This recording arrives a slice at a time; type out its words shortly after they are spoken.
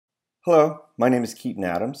Hello, my name is Keaton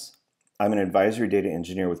Adams. I'm an advisory data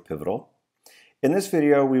engineer with Pivotal. In this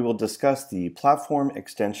video, we will discuss the Platform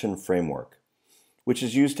Extension Framework, which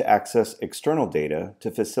is used to access external data to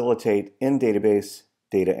facilitate in-database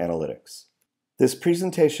data analytics. This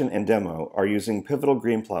presentation and demo are using Pivotal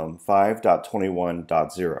Greenplum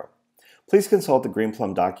 5.21.0. Please consult the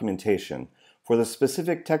Greenplum documentation for the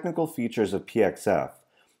specific technical features of PXF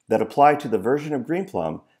that apply to the version of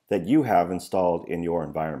Greenplum that you have installed in your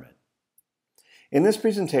environment. In this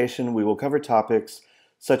presentation, we will cover topics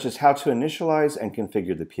such as how to initialize and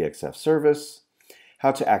configure the PXF service,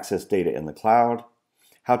 how to access data in the cloud,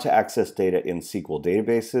 how to access data in SQL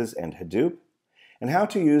databases and Hadoop, and how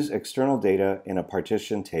to use external data in a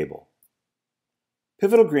partition table.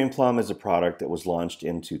 Pivotal Greenplum is a product that was launched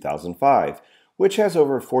in 2005, which has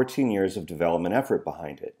over 14 years of development effort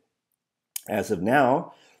behind it. As of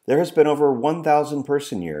now, there has been over 1,000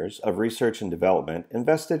 person-years of research and development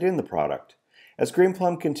invested in the product, as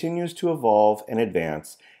Greenplum continues to evolve and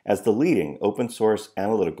advance as the leading open-source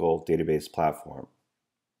analytical database platform.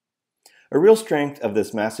 A real strength of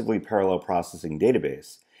this massively parallel processing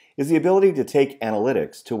database is the ability to take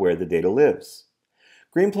analytics to where the data lives.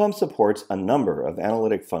 Greenplum supports a number of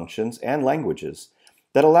analytic functions and languages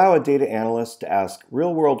that allow a data analyst to ask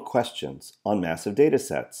real-world questions on massive data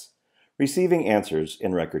sets, receiving answers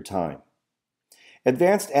in record time.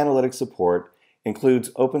 Advanced analytic support includes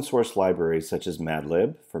open-source libraries such as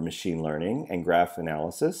MATLib for machine learning and graph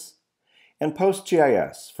analysis, and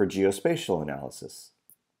PostGIS for geospatial analysis.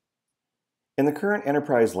 In the current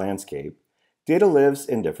enterprise landscape, data lives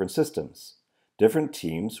in different systems. Different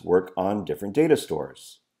teams work on different data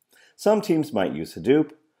stores. Some teams might use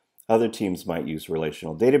Hadoop, other teams might use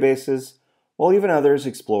relational databases, while even others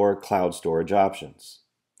explore cloud storage options.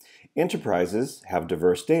 Enterprises have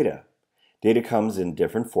diverse data. Data comes in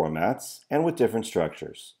different formats and with different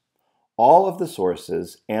structures. All of the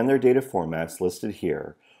sources and their data formats listed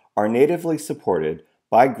here are natively supported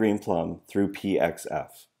by Greenplum through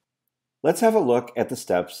PXF. Let's have a look at the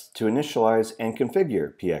steps to initialize and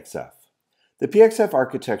configure PXF. The PXF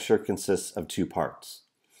architecture consists of two parts: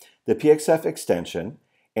 the PXF extension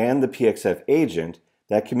and the PXF agent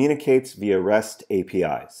that communicates via REST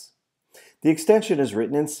APIs. The extension is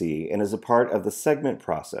written in C and is a part of the segment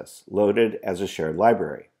process, loaded as a shared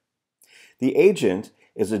library. The agent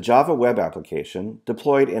is a Java web application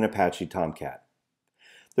deployed in Apache Tomcat.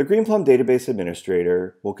 The Greenplum database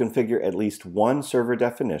administrator will configure at least one server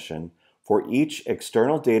definition for each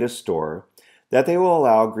external data store that they will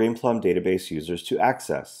allow Greenplum database users to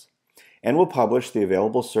access, and will publish the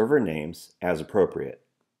available server names as appropriate.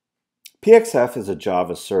 PXF is a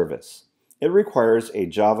Java service. It requires a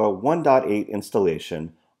Java 1.8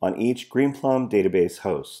 installation on each Greenplum database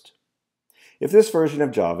host. If this version of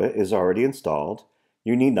Java is already installed,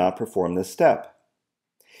 you need not perform this step.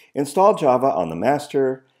 Install Java on the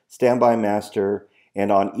master, standby master,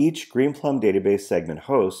 and on each Greenplum database segment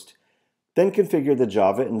host, then configure the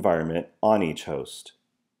Java environment on each host.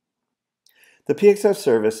 The PXF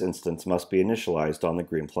service instance must be initialized on the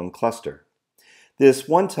Greenplum cluster. This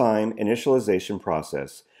one-time initialization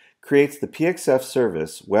process creates the PXF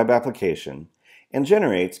service web application and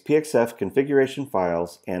generates PXF configuration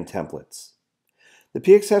files and templates. The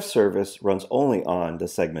PXF service runs only on the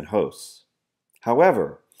segment hosts.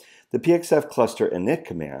 However, the PXF cluster init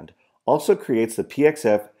command also creates the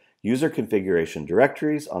PXF user configuration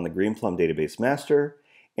directories on the Greenplum database master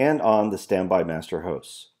and on the standby master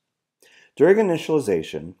hosts. During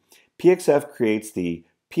initialization, PXF creates the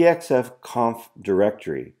PXF conf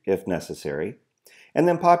directory if necessary, and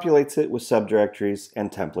then populates it with subdirectories and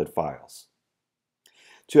template files.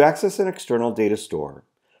 To access an external data store,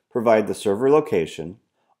 provide the server location,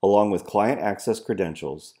 along with client access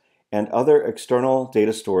credentials, and other external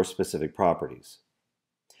data store specific properties.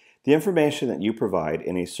 The information that you provide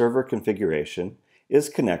in a server configuration is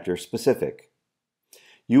connector specific.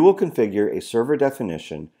 You will configure a server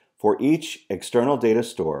definition for each external data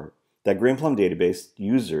store that Greenplum database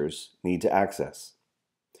users need to access.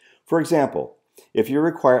 For example, if you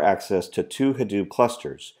require access to 2 Hadoop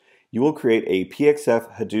clusters, you will create a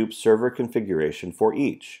PXF Hadoop server configuration for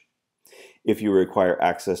each. If you require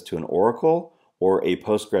access to an Oracle or a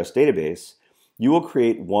Postgres database, you will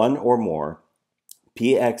create one or more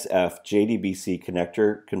PXF JDBC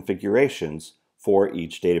connector configurations for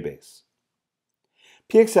each database.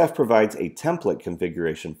 PXF provides a template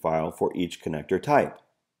configuration file for each connector type.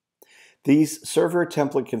 These server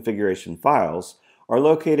template configuration files are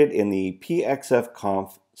located in the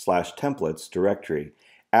pxfconf/templates directory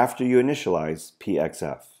after you initialize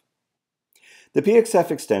PXF. The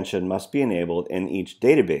PXF extension must be enabled in each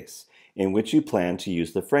database in which you plan to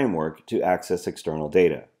use the framework to access external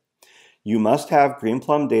data. You must have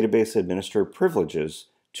Greenplum Database Administrator privileges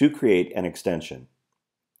to create an extension.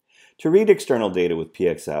 To read external data with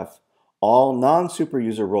PXF, all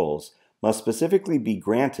non-superuser roles must specifically be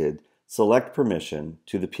granted select permission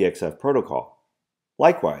to the PXF protocol.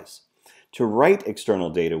 Likewise, to write external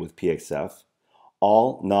data with PXF,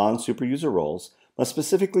 all non-superuser roles must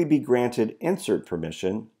specifically be granted insert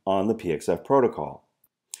permission on the PXF protocol.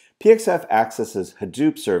 PXF accesses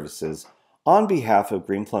Hadoop services on behalf of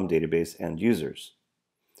Greenplum database end users.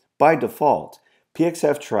 By default,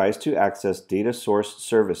 PXF tries to access data source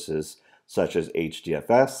services such as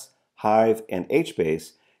HDFS, Hive, and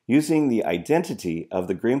HBase using the identity of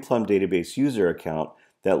the Greenplum database user account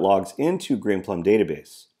that logs into Greenplum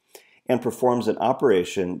database and performs an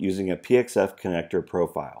operation using a PXF connector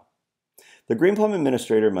profile. The Greenplum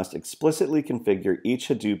administrator must explicitly configure each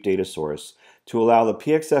Hadoop data source to allow the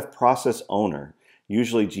PXF process owner,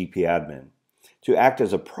 usually GPadmin, to act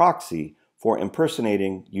as a proxy for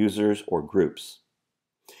impersonating users or groups.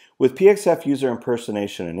 With PXF user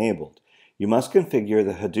impersonation enabled, you must configure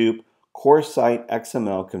the Hadoop core site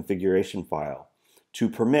XML configuration file to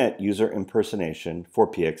permit user impersonation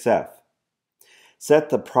for PXF. Set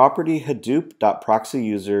the property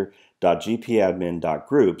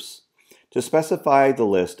hadoop.proxyuser.gpadmin.groups to specify the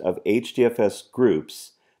list of HDFS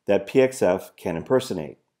groups that PXF can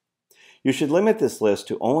impersonate. You should limit this list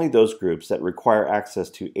to only those groups that require access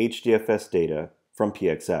to HDFS data from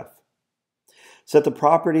PXF. Set the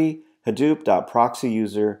property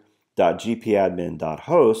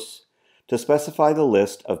hadoop.proxyuser.gpadmin.hosts to specify the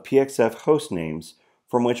list of PXF host names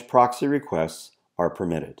from which proxy requests are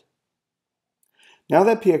permitted. Now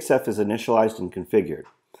that PXF is initialized and configured,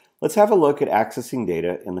 let's have a look at accessing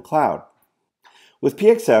data in the cloud. With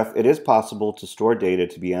PXF, it is possible to store data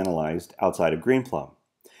to be analyzed outside of Greenplum.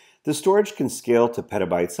 The storage can scale to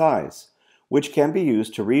petabyte size, which can be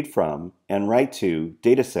used to read from and write to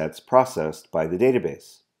datasets processed by the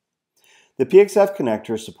database. The PXF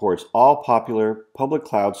connector supports all popular public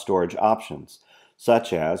cloud storage options,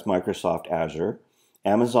 such as Microsoft Azure,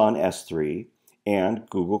 Amazon S3, and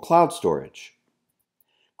Google Cloud Storage.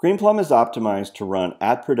 Greenplum is optimized to run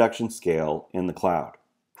at production scale in the cloud.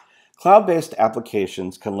 Cloud-based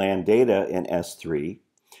applications can land data in S3,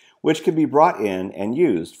 which can be brought in and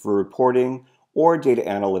used for reporting or data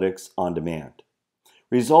analytics on demand.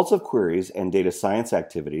 Results of queries and data science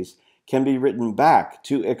activities can be written back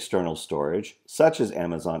to external storage, such as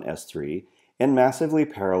Amazon S3, in massively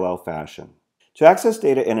parallel fashion. To access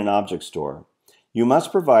data in an object store, you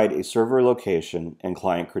must provide a server location and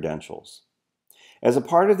client credentials. As a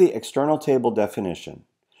part of the external table definition,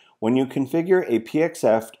 when you configure a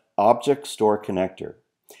PXF object store connector,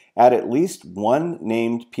 add at least one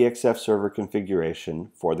named PXF server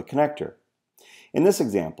configuration for the connector. In this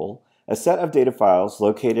example, a set of data files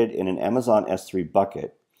located in an Amazon S3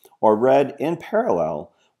 bucket are read in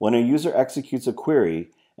parallel when a user executes a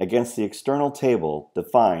query against the external table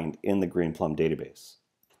defined in the Greenplum database.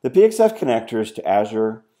 The PXF connectors to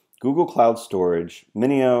Azure, Google Cloud Storage,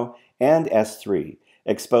 Minio, and S3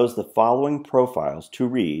 expose the following profiles to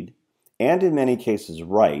read, and in many cases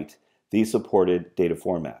write, these supported data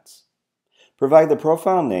formats. Provide the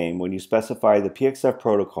profile name when you specify the PXF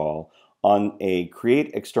protocol on a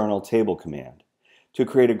Create External Table command to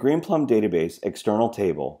create a Greenplum database external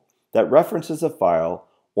table that references a file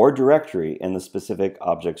or directory in the specific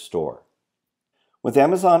object store. With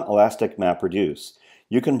Amazon Elastic MapReduce,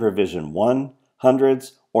 you can provision one,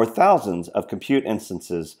 hundreds, or thousands of compute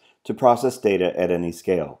instances to process data at any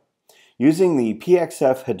scale. Using the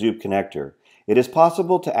PXF Hadoop connector, it is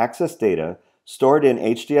possible to access data stored in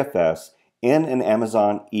HDFS in an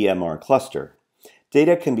Amazon EMR cluster.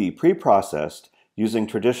 Data can be pre-processed using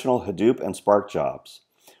traditional Hadoop and Spark jobs,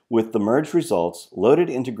 with the merged results loaded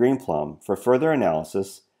into Greenplum for further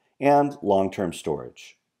analysis and long-term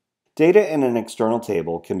storage. Data in an external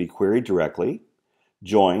table can be queried directly,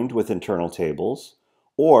 joined with internal tables,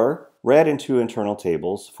 or read into internal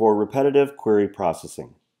tables for repetitive query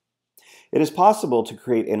processing. It is possible to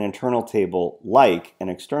create an internal table like an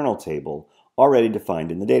external table already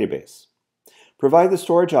defined in the database. Provide the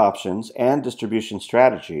storage options and distribution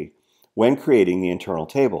strategy when creating the internal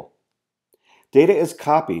table. Data is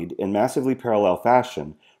copied in massively parallel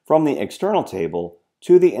fashion from the external table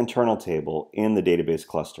to the internal table in the database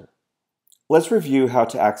cluster. Let's review how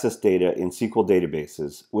to access data in SQL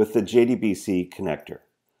databases with the JDBC connector.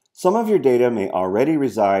 Some of your data may already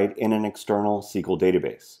reside in an external SQL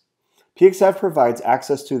database. PXF provides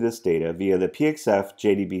access to this data via the PXF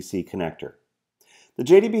JDBC connector. The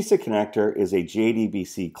JDBC connector is a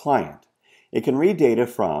JDBC client. It can read data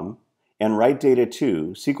from and write data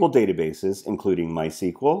to SQL databases including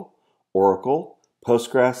MySQL, Oracle,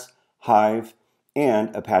 Postgres, Hive,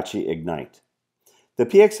 and Apache Ignite. The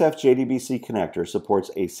PXF JDBC connector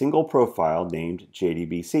supports a single profile named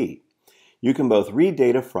JDBC. You can both read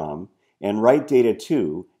data from and write data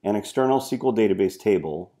to an external SQL database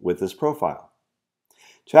table with this profile.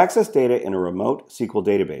 To access data in a remote SQL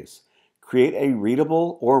database, create a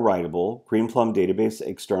readable or writable Greenplum database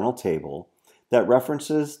external table that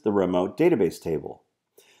references the remote database table.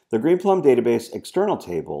 The Greenplum database external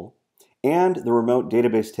table and the remote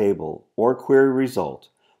database table or query result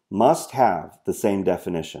must have the same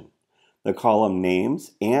definition. The column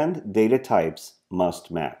names and data types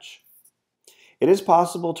must match. It is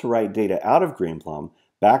possible to write data out of Greenplum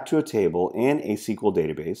back to a table in a SQL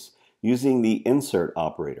database using the insert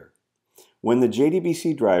operator. When the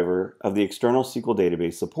JDBC driver of the external SQL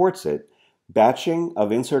database supports it, batching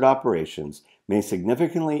of insert operations may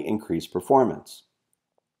significantly increase performance.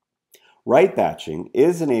 Write batching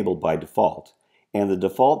is enabled by default, and the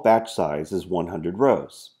default batch size is 100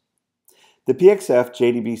 rows. The PXF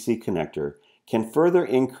JDBC connector can further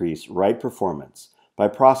increase write performance by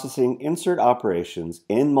processing insert operations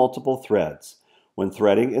in multiple threads when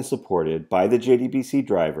threading is supported by the JDBC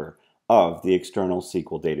driver of the external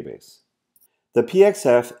SQL database. The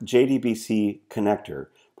PXF JDBC connector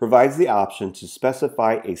provides the option to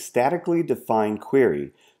specify a statically defined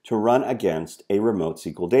query to run against a remote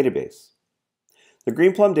SQL database. The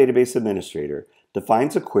Greenplum database administrator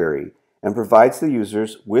defines a query and provides the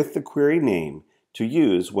users with the query name to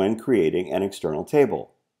use when creating an external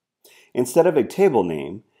table. Instead of a table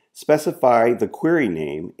name, specify the query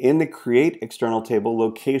name in the Create External Table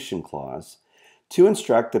Location clause to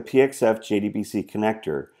instruct the PXF JDBC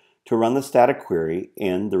connector to run the static query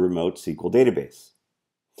in the remote SQL database.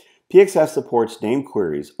 PXF supports named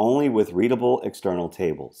queries only with readable external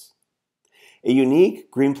tables. A unique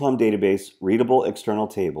Greenplum database readable external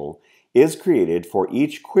table is created for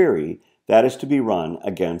each query that is to be run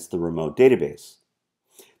against the remote database.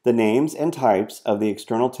 The names and types of the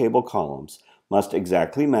external table columns must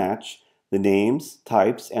exactly match the names,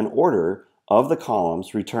 types, and order of the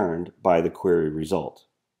columns returned by the query result.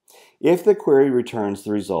 If the query returns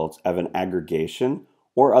the results of an aggregation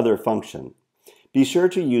or other function, be sure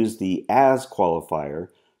to use the as qualifier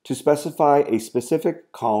to specify a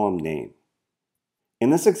specific column name. In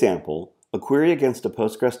this example, a query against a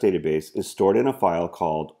Postgres database is stored in a file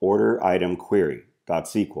called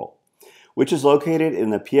orderitemquery.sql, which is located in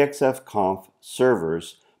the pxfconf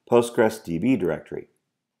servers PostgresDB directory.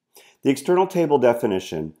 The external table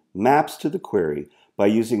definition maps to the query by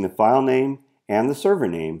using the file name and the server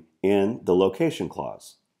name in the location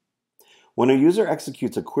clause. When a user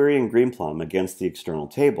executes a query in Greenplum against the external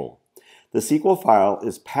table, the SQL file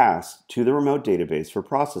is passed to the remote database for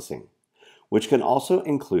processing, which can also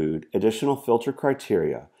include additional filter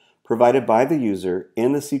criteria provided by the user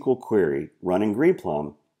in the SQL query running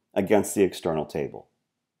Greenplum against the external table.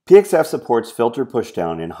 PXF supports filter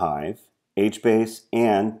pushdown in Hive, HBase,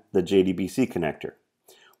 and the JDBC connector.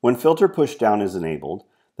 When filter pushdown is enabled,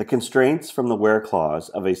 the constraints from the where clause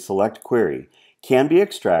of a select query can be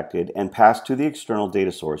extracted and passed to the external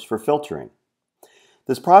data source for filtering.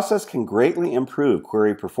 This process can greatly improve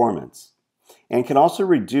query performance and can also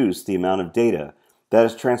reduce the amount of data that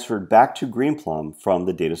is transferred back to Greenplum from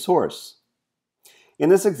the data source. In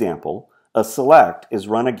this example, a select is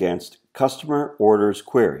run against customer orders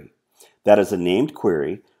query. That is a named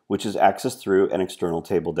query which is accessed through an external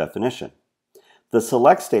table definition. The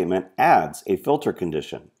select statement adds a filter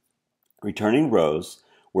condition, returning rows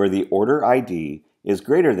where the order ID is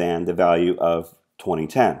greater than the value of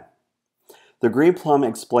 2010. The Greenplum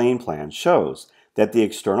explain plan shows that the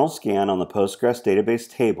external scan on the Postgres database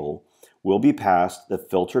table will be passed the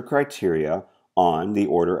filter criteria on the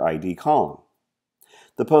order ID column.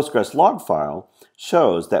 The Postgres log file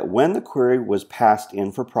shows that when the query was passed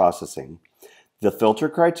in for processing, the filter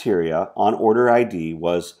criteria on order ID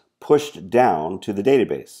was pushed down to the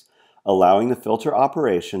database, allowing the filter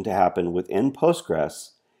operation to happen within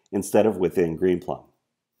Postgres instead of within Greenplum.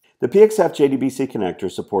 The PXF JDBC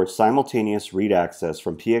connector supports simultaneous read access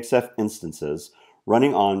from PXF instances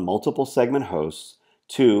running on multiple segment hosts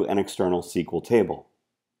to an external SQL table.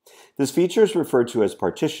 This feature is referred to as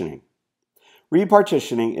partitioning. Read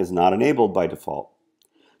partitioning is not enabled by default.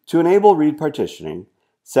 To enable read partitioning,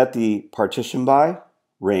 set the partition by,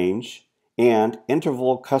 range, and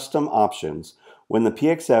interval custom options when the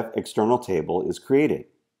PXF external table is created.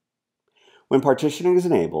 When partitioning is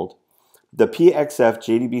enabled, the PXF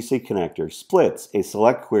JDBC connector splits a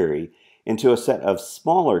select query into a set of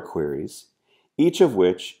smaller queries, each of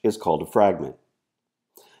which is called a fragment.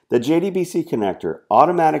 The JDBC connector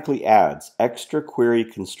automatically adds extra query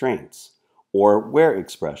constraints, or where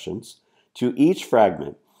expressions, to each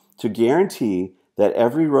fragment to guarantee that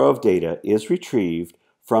every row of data is retrieved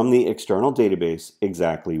from the external database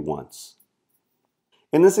exactly once.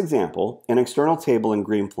 In this example, an external table in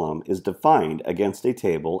Greenplum is defined against a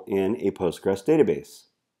table in a Postgres database.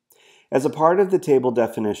 As a part of the table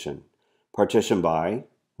definition, partition by,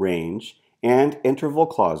 range, and interval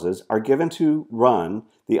clauses are given to run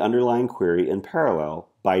the underlying query in parallel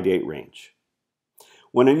by date range.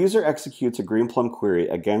 When a user executes a Greenplum query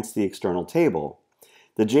against the external table,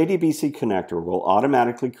 the JDBC connector will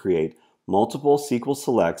automatically create multiple SQL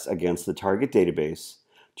selects against the target database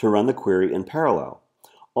to run the query in parallel,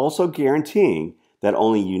 also guaranteeing that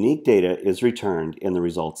only unique data is returned in the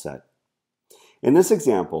result set. In this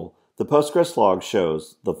example, the Postgres log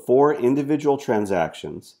shows the 4 individual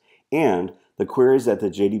transactions and the queries that the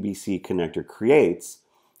JDBC connector creates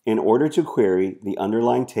in order to query the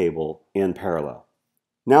underlying table in parallel.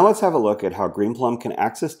 Now let's have a look at how Greenplum can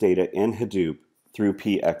access data in Hadoop through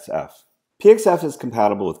PXF. PXF is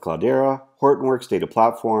compatible with Cloudera, Hortonworks Data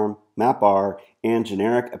Platform, MapR, and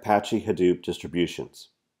generic Apache Hadoop distributions.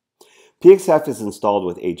 PXF is installed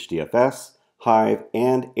with HDFS, Hive,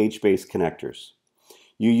 and HBase connectors.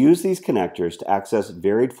 You use these connectors to access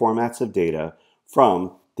varied formats of data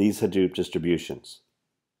from these Hadoop distributions.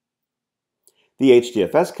 The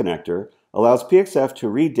HDFS connector allows PXF to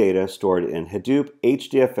read data stored in Hadoop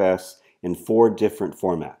HDFS in 4 different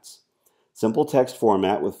formats: simple text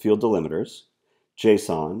format with field delimiters,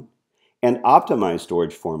 JSON, and optimized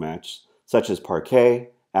storage formats such as Parquet,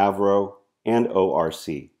 Avro, and ORC.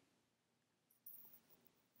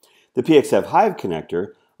 The PXF Hive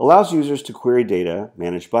connector allows users to query data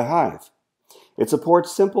managed by Hive. It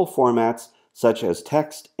supports simple formats such as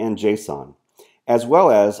text and JSON, as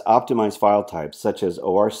well as optimized file types such as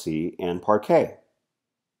ORC and Parquet.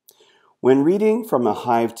 When reading from a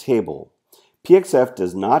Hive table, PXF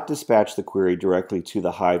does not dispatch the query directly to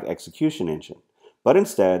the Hive execution engine, but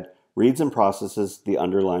instead reads and processes the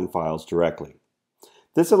underlying files directly.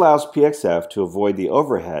 This allows PXF to avoid the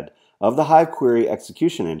overhead of the Hive query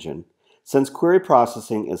execution engine, since query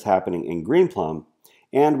processing is happening in Greenplum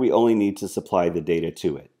and we only need to supply the data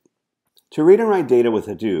to it. To read and write data with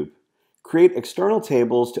Hadoop, create external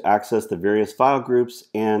tables to access the various file groups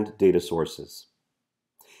and data sources.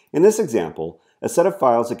 In this example, a set of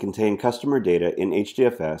files that contain customer data in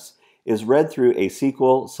HDFS is read through a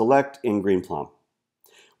SQL select in Greenplum.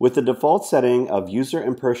 With the default setting of user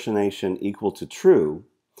impersonation equal to true,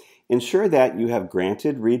 ensure that you have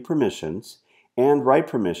granted read permissions and write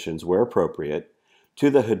permissions where appropriate to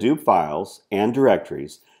the Hadoop files and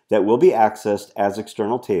directories that will be accessed as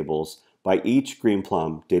external tables by each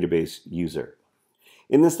Greenplum database user.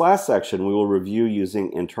 In this last section, we will review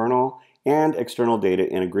using internal and external data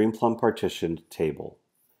in a Greenplum partitioned table.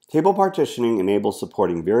 Table partitioning enables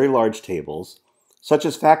supporting very large tables, such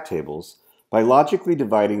as fact tables, by logically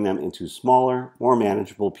dividing them into smaller, more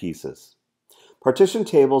manageable pieces. Partition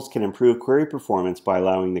tables can improve query performance by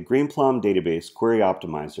allowing the Greenplum database query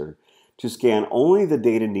optimizer to scan only the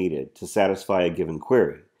data needed to satisfy a given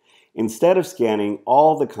query, instead of scanning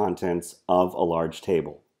all the contents of a large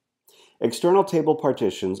table. External table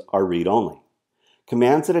partitions are read-only.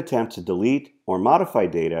 Commands that attempt to delete or modify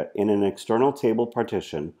data in an external table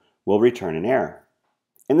partition will return an error.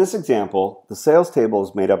 In this example, the sales table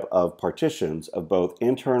is made up of partitions of both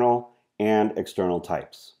internal and external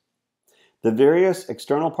types. The various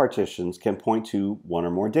external partitions can point to one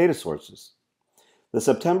or more data sources. The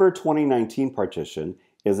September 2019 partition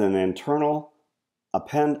is an internal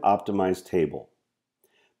append optimized table.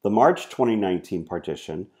 The March 2019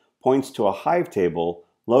 partition points to a Hive table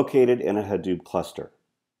located in a Hadoop cluster.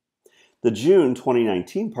 The June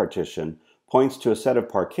 2019 partition points to a set of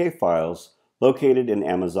Parquet files located in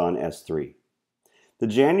Amazon S3. The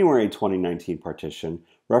January 2019 partition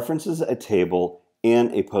references a table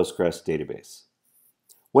in a Postgres database.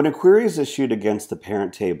 When a query is issued against the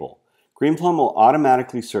parent table, Greenplum will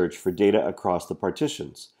automatically search for data across the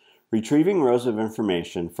partitions, retrieving rows of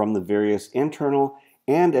information from the various internal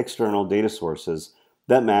and external data sources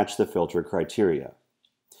that match the filter criteria.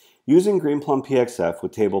 Using Greenplum PXF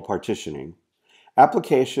with table partitioning,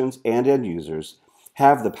 applications and end users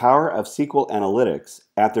have the power of SQL analytics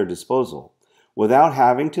at their disposal without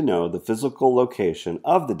having to know the physical location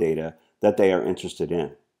of the data that they are interested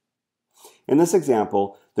in. In this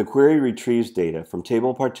example, the query retrieves data from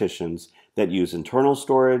table partitions that use internal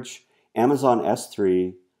storage, Amazon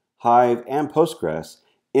S3, Hive, and Postgres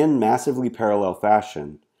in massively parallel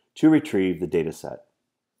fashion to retrieve the dataset.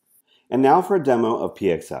 And now for a demo of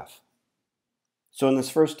PXF. So in this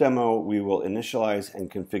first demo, we will initialize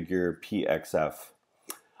and configure PXF.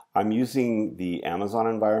 I'm using the Amazon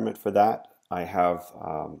environment for that. I have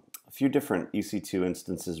a few different EC2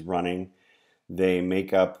 instances running. They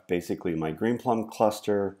make up basically my Greenplum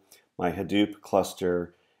cluster, my Hadoop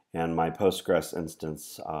cluster, and my Postgres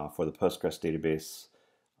instance for the Postgres database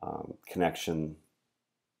connection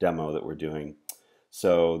demo that we're doing.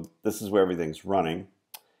 So this is where everything's running.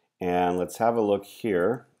 And let's have a look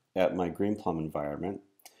here at my Greenplum environment.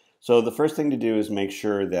 So the first thing to do is make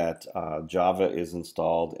sure that Java is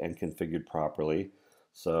installed and configured properly.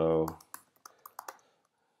 So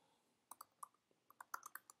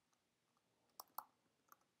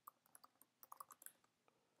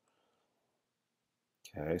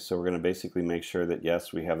okay, so we're going to basically make sure that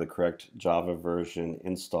yes, we have the correct Java version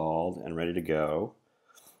installed and ready to go.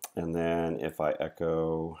 And then if I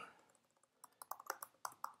echo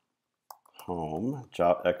home,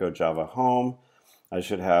 echo Java home, I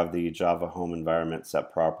should have the Java home environment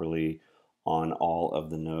set properly on all of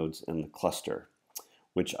the nodes in the cluster,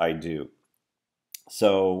 which I do.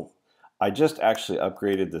 So I just actually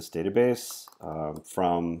upgraded this database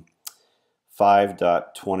from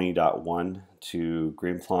 5.20.1 to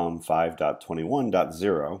Greenplum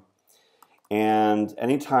 5.21.0. And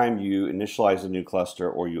anytime you initialize a new cluster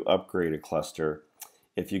or you upgrade a cluster,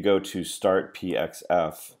 if you go to Start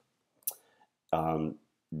PXF,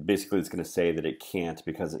 basically it's going to say that it can't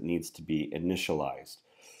because it needs to be initialized.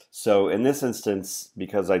 So in this instance,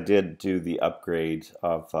 because I did do the upgrade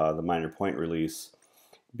of the minor point release,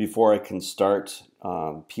 before I can start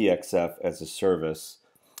PXF as a service,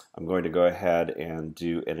 I'm going to go ahead and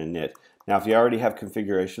do an init. Now if you already have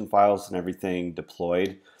configuration files and everything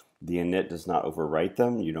deployed, the init does not overwrite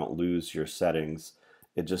them. You don't lose your settings.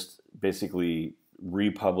 It just basically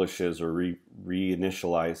republishes or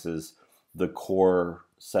reinitializes the core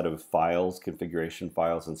set of files, configuration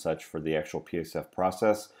files and such for the actual PXF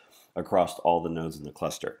process across all the nodes in the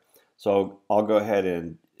cluster. So I'll go ahead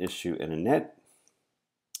and issue an init.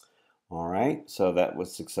 All right, so that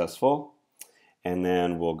was successful. And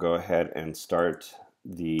then we'll go ahead and start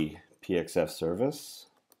the PXF service.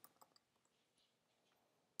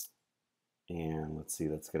 And let's see,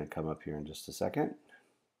 that's going to come up here in just a second.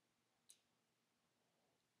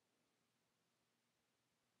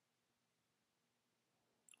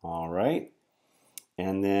 All right,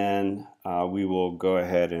 and then we will go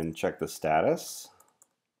ahead and check the status.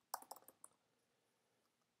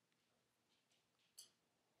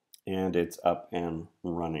 And it's up and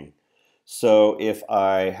running. So if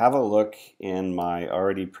I have a look in my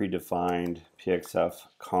already predefined PXF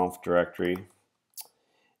conf directory,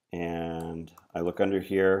 and I look under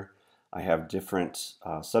here, I have different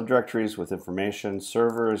subdirectories with information.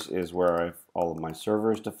 Servers is where I have all of my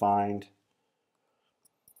servers defined.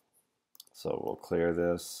 So we'll clear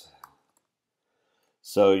this.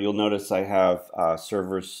 So you'll notice I have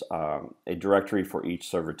servers, a directory for each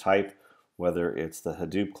server type, whether it's the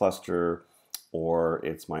Hadoop cluster or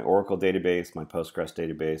it's my Oracle database, my Postgres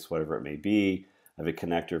database, whatever it may be. I have a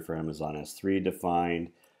connector for Amazon S3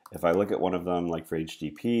 defined. If I look at one of them, like for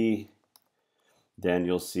HTTP, then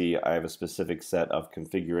you'll see I have a specific set of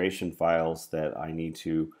configuration files that I need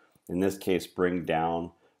to, in this case, bring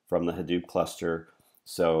down from the Hadoop cluster.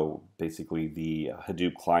 So basically the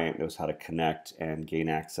Hadoop client knows how to connect and gain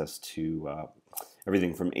access to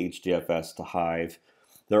everything from HDFS to Hive.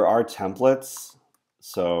 There are templates.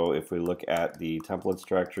 So if we look at the templates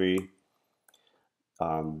directory,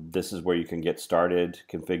 this is where you can get started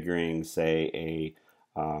configuring, say, a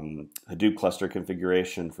Hadoop cluster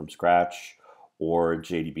configuration from scratch, or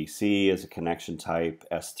JDBC as a connection type,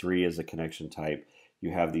 S3 as a connection type. You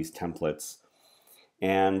have these templates.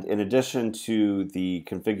 And in addition to the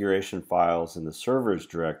configuration files in the servers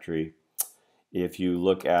directory, if you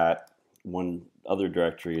look at one other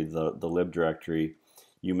directory, the lib directory,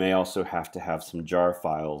 you may also have to have some jar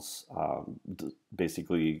files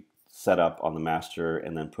basically set up on the master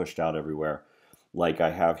and then pushed out everywhere, like I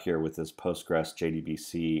have here with this Postgres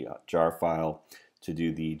JDBC jar file to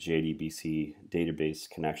do the JDBC database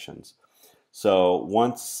connections. So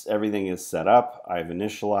once everything is set up, I've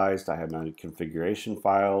initialized, I have my configuration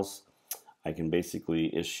files, I can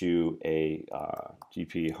basically issue a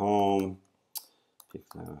GP home,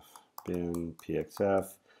 PXF, bin, PXF,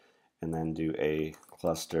 and then do a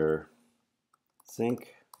cluster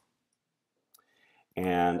sync.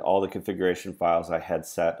 And all the configuration files I had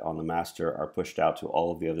set on the master are pushed out to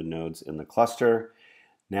all of the other nodes in the cluster.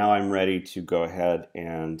 Now I'm ready to go ahead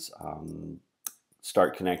and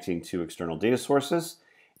start connecting to external data sources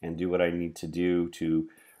and do what I need to do to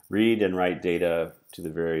read and write data to the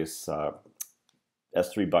various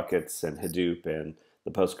S3 buckets and Hadoop and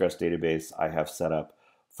the Postgres database I have set up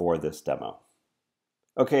for this demo.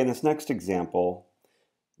 Okay, in this next example,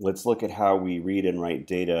 let's look at how we read and write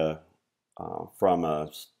data from a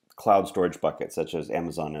cloud storage bucket such as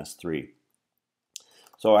Amazon S3.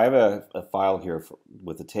 So I have a file here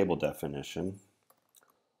with a table definition.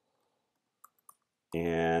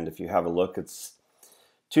 And if you have a look, it's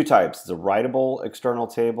two types. It's a writable external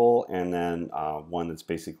table and then one that's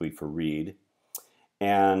basically for read.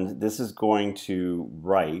 And this is going to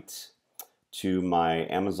write to my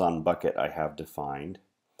Amazon bucket I have defined.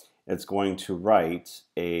 It's going to write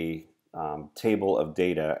a table of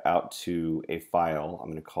data out to a file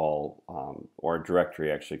I'm going to call, or a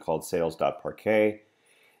directory actually, called sales.parquet.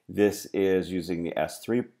 This is using the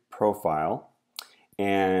S3 profile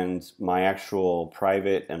and my actual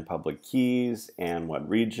private and public keys and what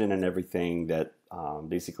region and everything that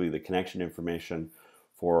basically the connection information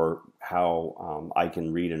for how I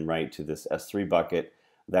can read and write to this S3 bucket.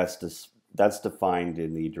 That's defined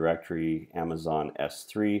in the directory Amazon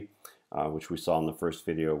S3, which we saw in the first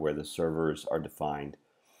video where the servers are defined.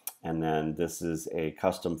 And then this is a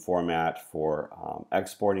custom format for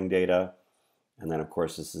exporting data. And then, of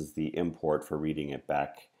course, this is the import for reading it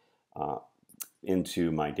back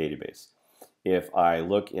into my database. If I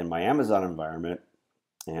look in my Amazon environment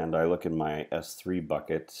and I look in my S3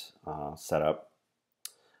 bucket setup,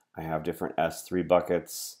 I have different S3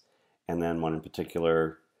 buckets, and then one in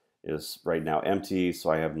particular is right now empty, so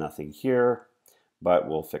I have nothing here, but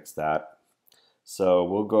we'll fix that. So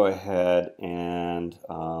we'll go ahead and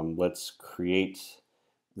let's create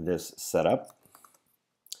this setup.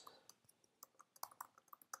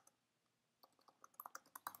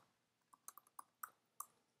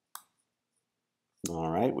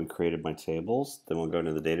 All right, we created my tables. Then we'll go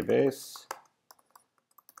into the database.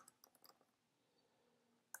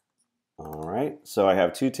 All right, so I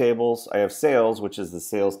have two tables. I have sales, which is the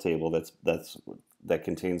sales table that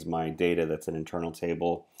contains my data. That's an internal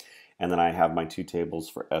table. And then I have my two tables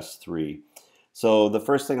for S3. So the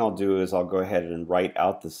first thing I'll do is I'll go ahead and write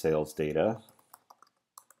out the sales data.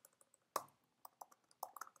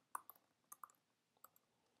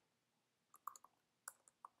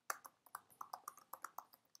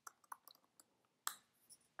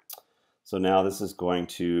 So now this is going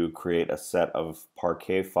to create a set of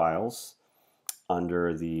Parquet files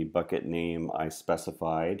under the bucket name I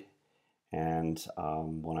specified. And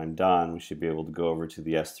when I'm done, we should be able to go over to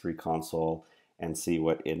the S3 console and see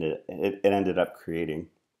what it ended up creating.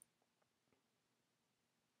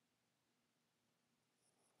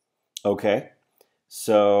 Okay,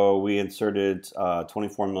 so we inserted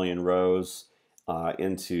 24 million rows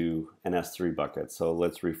into an S3 bucket. So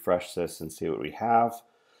let's refresh this and see what we have.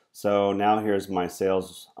 So now here's my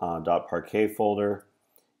sales.parquet folder.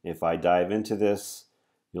 If I dive into this,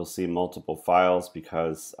 you'll see multiple files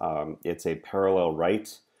because it's a parallel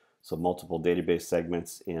write. So multiple database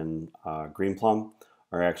segments in Greenplum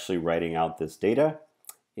are actually writing out this data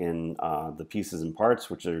in the pieces and parts,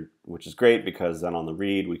 which is great because then on the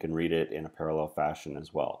read we can read it in a parallel fashion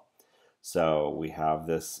as well. So we have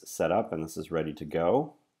this set up and this is ready to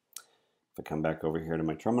go. If I come back over here to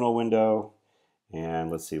my terminal window,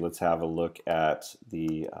 and let's see, let's have a look at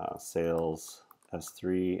the sales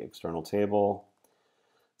S3 external table.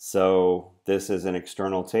 So this is an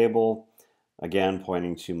external table, again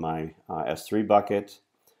pointing to my S3 bucket,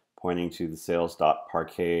 pointing to the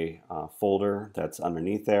sales.parquet folder that's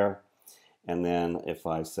underneath there. And then if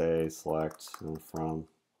I say select from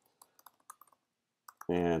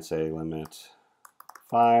and say limit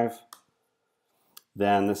 5,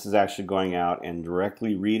 then this is actually going out and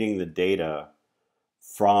directly reading the data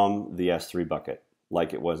from the S3 bucket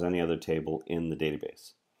like it was any other table in the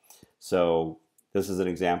database. So this is an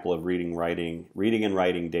example of reading and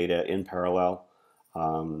writing data in parallel.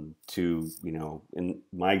 In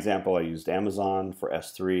my example, I used Amazon for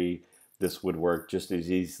S3. This would work just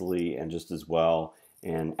as easily and just as well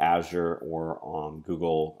in Azure or on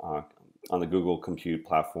Google, on the Google Compute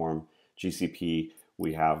platform, GCP.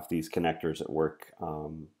 We have these connectors that work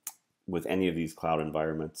with any of these cloud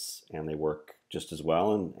environments, and they work just as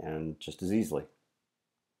well and just as easily.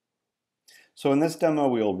 So in this demo,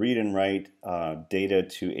 we'll read and write data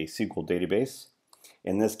to a SQL database.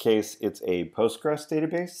 In this case, it's a Postgres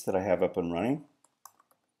database that I have up and running.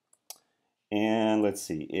 And let's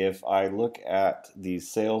see, if I look at the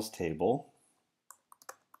sales table,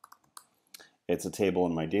 it's a table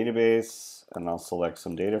in my database, and I'll select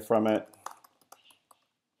some data from it.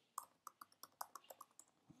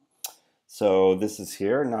 So this is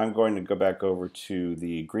here. Now I'm going to go back over to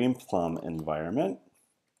the Greenplum environment.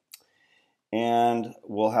 And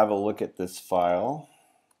we'll have a look at this file.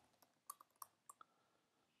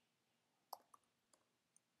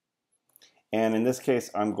 And in this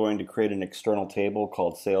case, I'm going to create an external table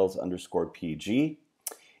called sales_PG.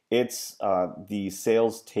 It's the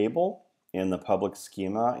sales table in the public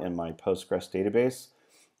schema in my Postgres database.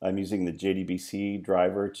 I'm using the JDBC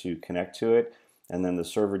driver to connect to it, and then the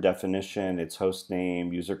server definition, its host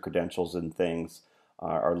name, user credentials, and things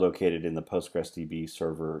are located in the PostgresDB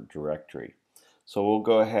server directory. So we'll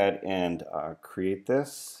go ahead and create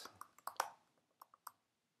this.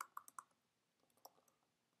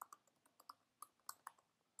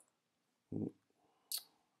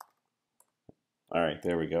 All right,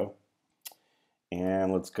 there we go.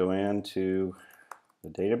 And let's go into the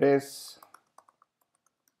database.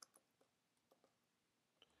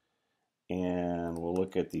 And we'll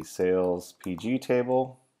look at the sales PG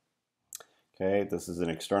table. Okay, this is an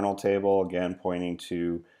external table, again pointing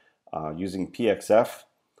to using PXF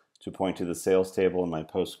to point to the sales table in my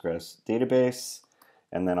Postgres database.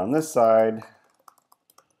 And then on this side,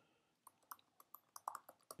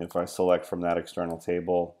 if I select from that external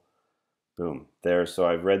table, boom, there. So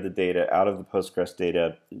I've read the data out of the Postgres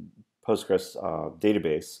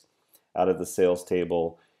database, out of the sales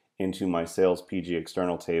table into my sales PG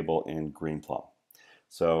external table in Greenplum.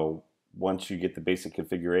 So once you get the basic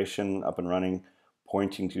configuration up and running,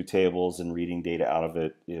 pointing to tables and reading data out of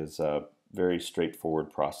it is a very straightforward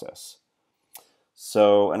process.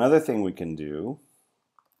 So another thing we can do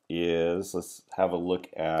is, let's have a look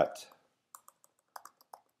at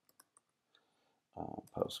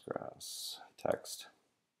Postgres text.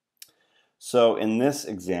 So in this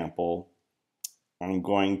example, I'm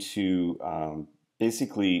going to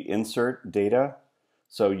basically insert data.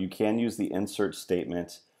 So you can use the insert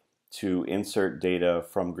statement to insert data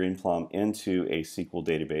from Greenplum into a SQL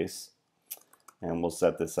database. And we'll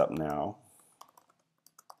set this up now.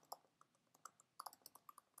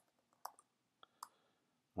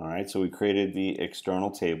 All right, so we created the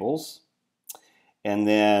external tables. And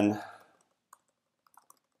then,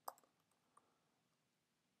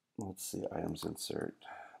 let's see, items insert.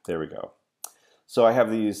 There we go. So I have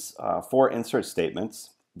these 4 insert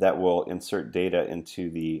statements that will insert data into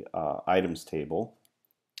the items table.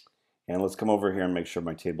 And let's come over here and make sure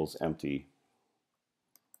my table's empty.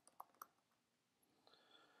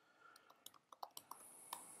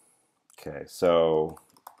 Okay, so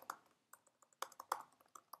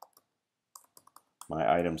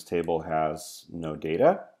my items table has no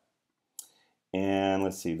data. And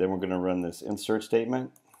let's see, then we're going to run this insert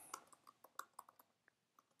statement.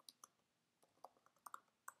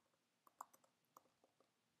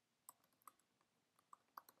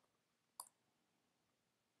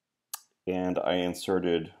 And I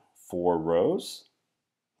inserted 4 rows.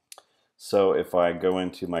 So if I go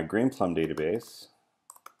into my Greenplum database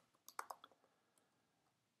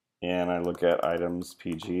and I look at items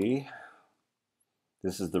PG,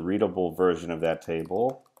 this is the readable version of that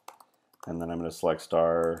table. And then I'm going to select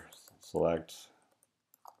star, select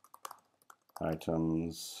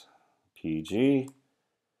items PG.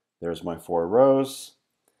 There's my 4 rows.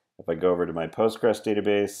 If I go over to my Postgres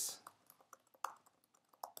database,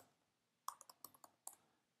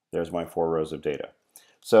 there's my 4 rows of data.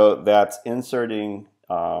 So that's inserting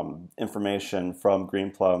information from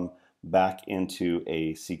Greenplum back into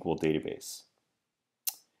a SQL database.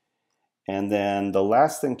 And then the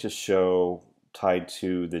last thing to show tied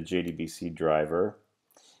to the JDBC driver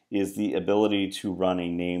is the ability to run a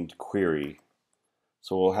named query.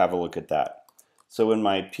 So we'll have a look at that. So in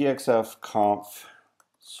my PXF conf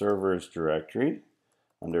servers directory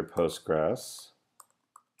under Postgres,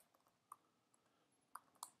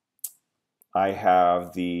 I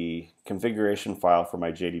have the configuration file for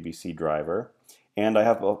my JDBC driver, and I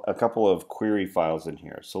have a couple of query files in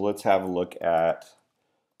here. So let's have a look at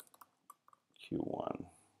Q1.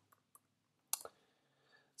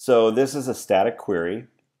 So this is a static query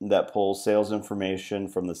that pulls sales information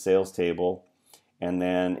from the sales table, and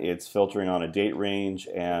then it's filtering on a date range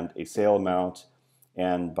and a sale amount,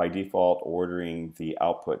 and by default ordering the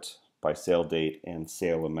output by sale date and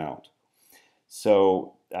sale amount.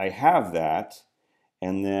 So I have that,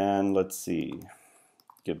 and then let's see,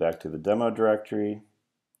 get back to the demo directory,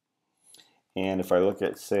 and if I look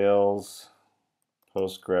at sales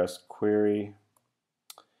Postgres query,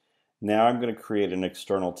 now I'm going to create an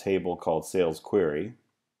external table called sales query,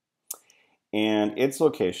 and its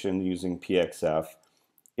location using PXF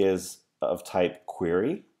is of type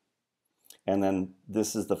query, and then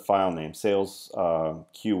this is the file name, sales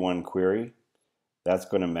Q1 query. That's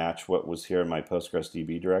going to match what was here in my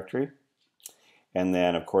PostgresDB directory. And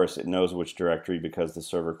then, of course, it knows which directory because the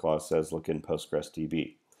server clause says look in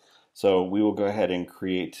PostgreSDB. So we will go ahead and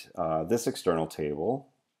create this external table.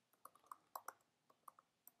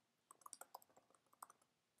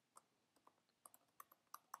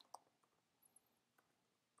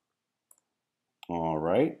 All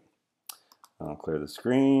right, I'll clear the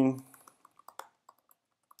screen.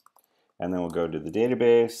 And then we'll go to the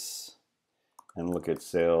database and look at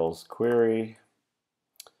sales query.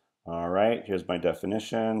 All right, here's my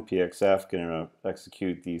definition. PXF going to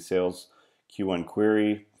execute the sales Q1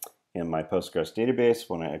 query in my Postgres database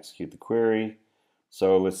when I execute the query.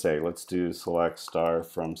 So let's do select star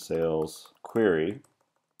from sales query.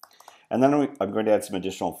 And then I'm going to add some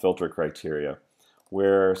additional filter criteria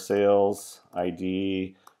where sales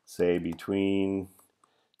ID, say between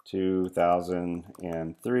 2,000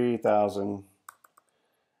 and 3,000,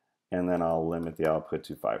 and then I'll limit the output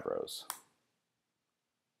to 5 rows.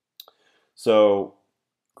 So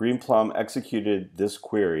Greenplum executed this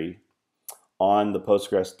query on the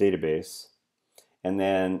Postgres database, and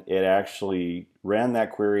then it actually ran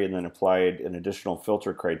that query and then applied an additional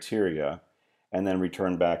filter criteria and then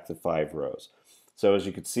returned back the 5 rows. So as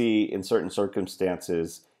you can see, in certain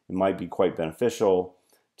circumstances, it might be quite beneficial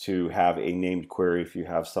to have a named query if you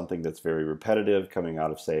have something that's very repetitive coming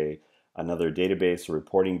out of, say, another database, a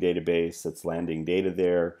reporting database that's landing data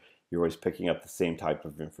there. You're always picking up the same type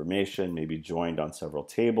of information, maybe joined on several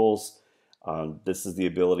tables. This is the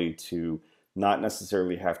ability to not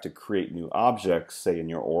necessarily have to create new objects, say in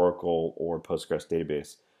your Oracle or Postgres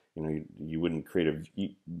database. You know, you wouldn't create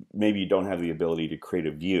maybe you don't have the ability to create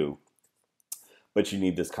a view, but you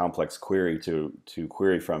need this complex query to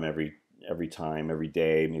query from every time, every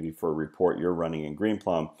day, maybe for a report you're running in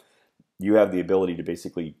Greenplum. You have the ability to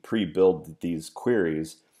basically pre-build these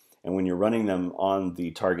queries, and when you're running them on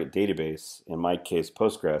the target database, in my case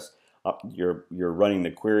Postgres, you're running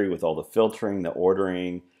the query with all the filtering, the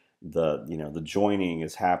ordering, the joining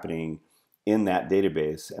is happening in that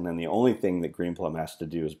database, and then the only thing that Greenplum has to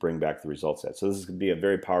do is bring back the result set. So this could be a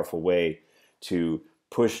very powerful way to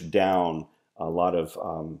push down a lot of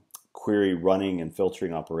query running and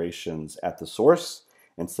filtering operations at the source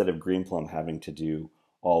instead of Greenplum having to do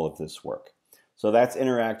all of this work. So that's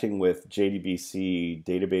interacting with JDBC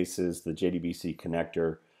databases, the JDBC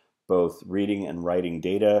connector, both reading and writing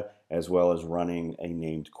data, as well as running a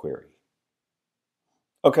named query.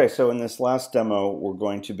 Okay, so in this last demo, we're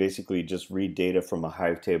going to basically just read data from a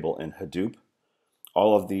Hive table in Hadoop.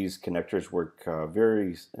 All of these connectors work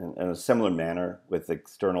in a similar manner with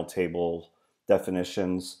external table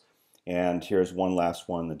definitions. And here's one last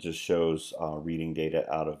one that just shows reading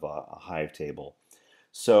data out of a Hive table.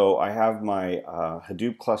 So I have my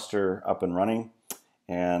Hadoop cluster up and running,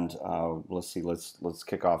 and let's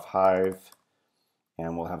kick off Hive,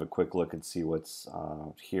 and we'll have a quick look and see what's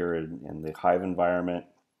here in the Hive environment.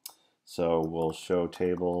 So we'll show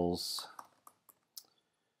tables,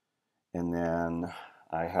 and then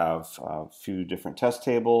I have a few different test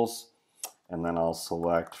tables, and then I'll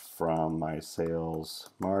select from my sales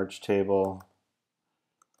March table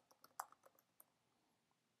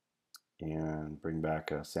and bring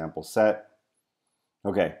back a sample set.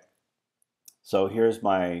 Okay, so here's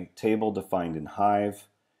my table defined in Hive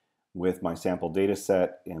with my sample data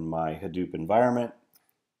set in my Hadoop environment.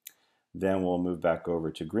 Then we'll move back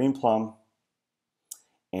over to Greenplum,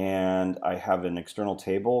 and I have an external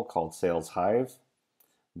table called Sales Hive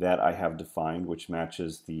that I have defined, which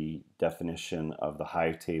matches the definition of the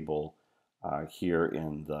Hive table here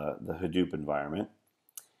in the Hadoop environment.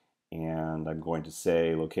 And I'm going to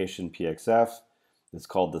say location PXF. It's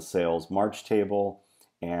called the Sales March table,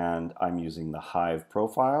 and I'm using the Hive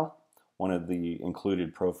profile, one of the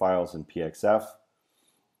included profiles in PXF.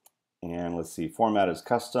 And let's see, format is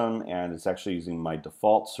custom, and it's actually using my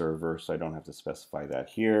default server, so I don't have to specify that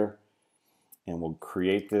here. And we'll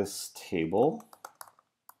create this table.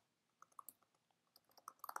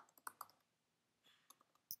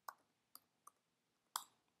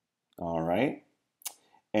 All right.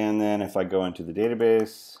 And then if I go into the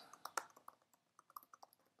database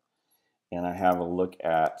and I have a look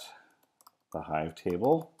at the Hive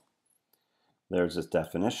table, there's this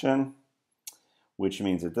definition, which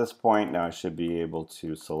means at this point now I should be able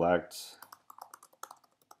to select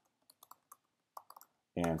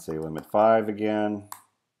and say limit 5 again.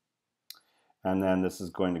 And then this is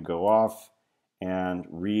going to go off and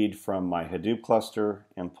read from my Hadoop cluster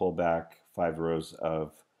and pull back 5 rows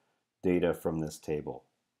of data from this table.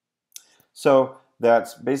 So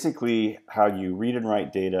that's basically how you read and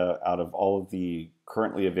write data out of all of the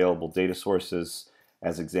currently available data sources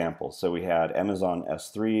as examples. So we had Amazon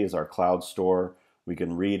S3 as our cloud store We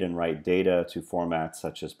can read and write data to formats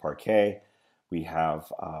such as Parquet. We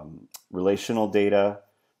have relational data,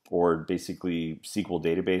 or basically SQL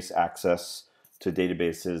database access to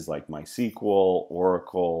databases like MySQL,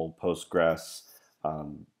 Oracle, Postgres,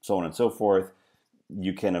 so on and so forth.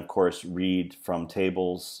 You can, of course, read from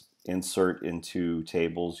tables, insert into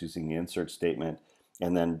tables using the insert statement,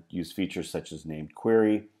 and then use features such as named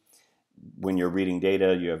query. When you're reading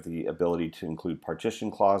data, you have the ability to include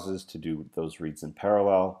partition clauses to do those reads in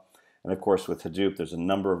parallel. And of course, with Hadoop, there's a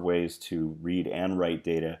number of ways to read and write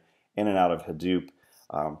data in and out of Hadoop,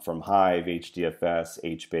 from Hive, HDFS,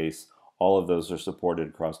 HBase. All of those are supported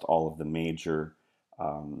across all of the major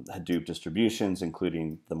Hadoop distributions,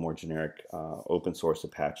 including the more generic open source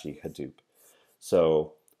Apache Hadoop.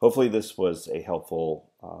 So hopefully this was a helpful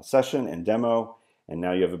session and demo, and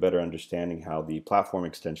now you have a better understanding how the platform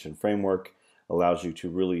extension framework allows you to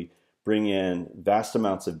really bring in vast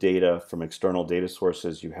amounts of data from external data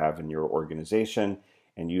sources you have in your organization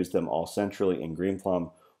and use them all centrally in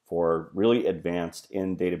Greenplum for really advanced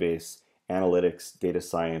in-database analytics, data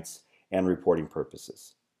science, and reporting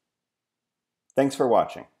purposes. Thanks for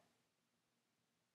watching.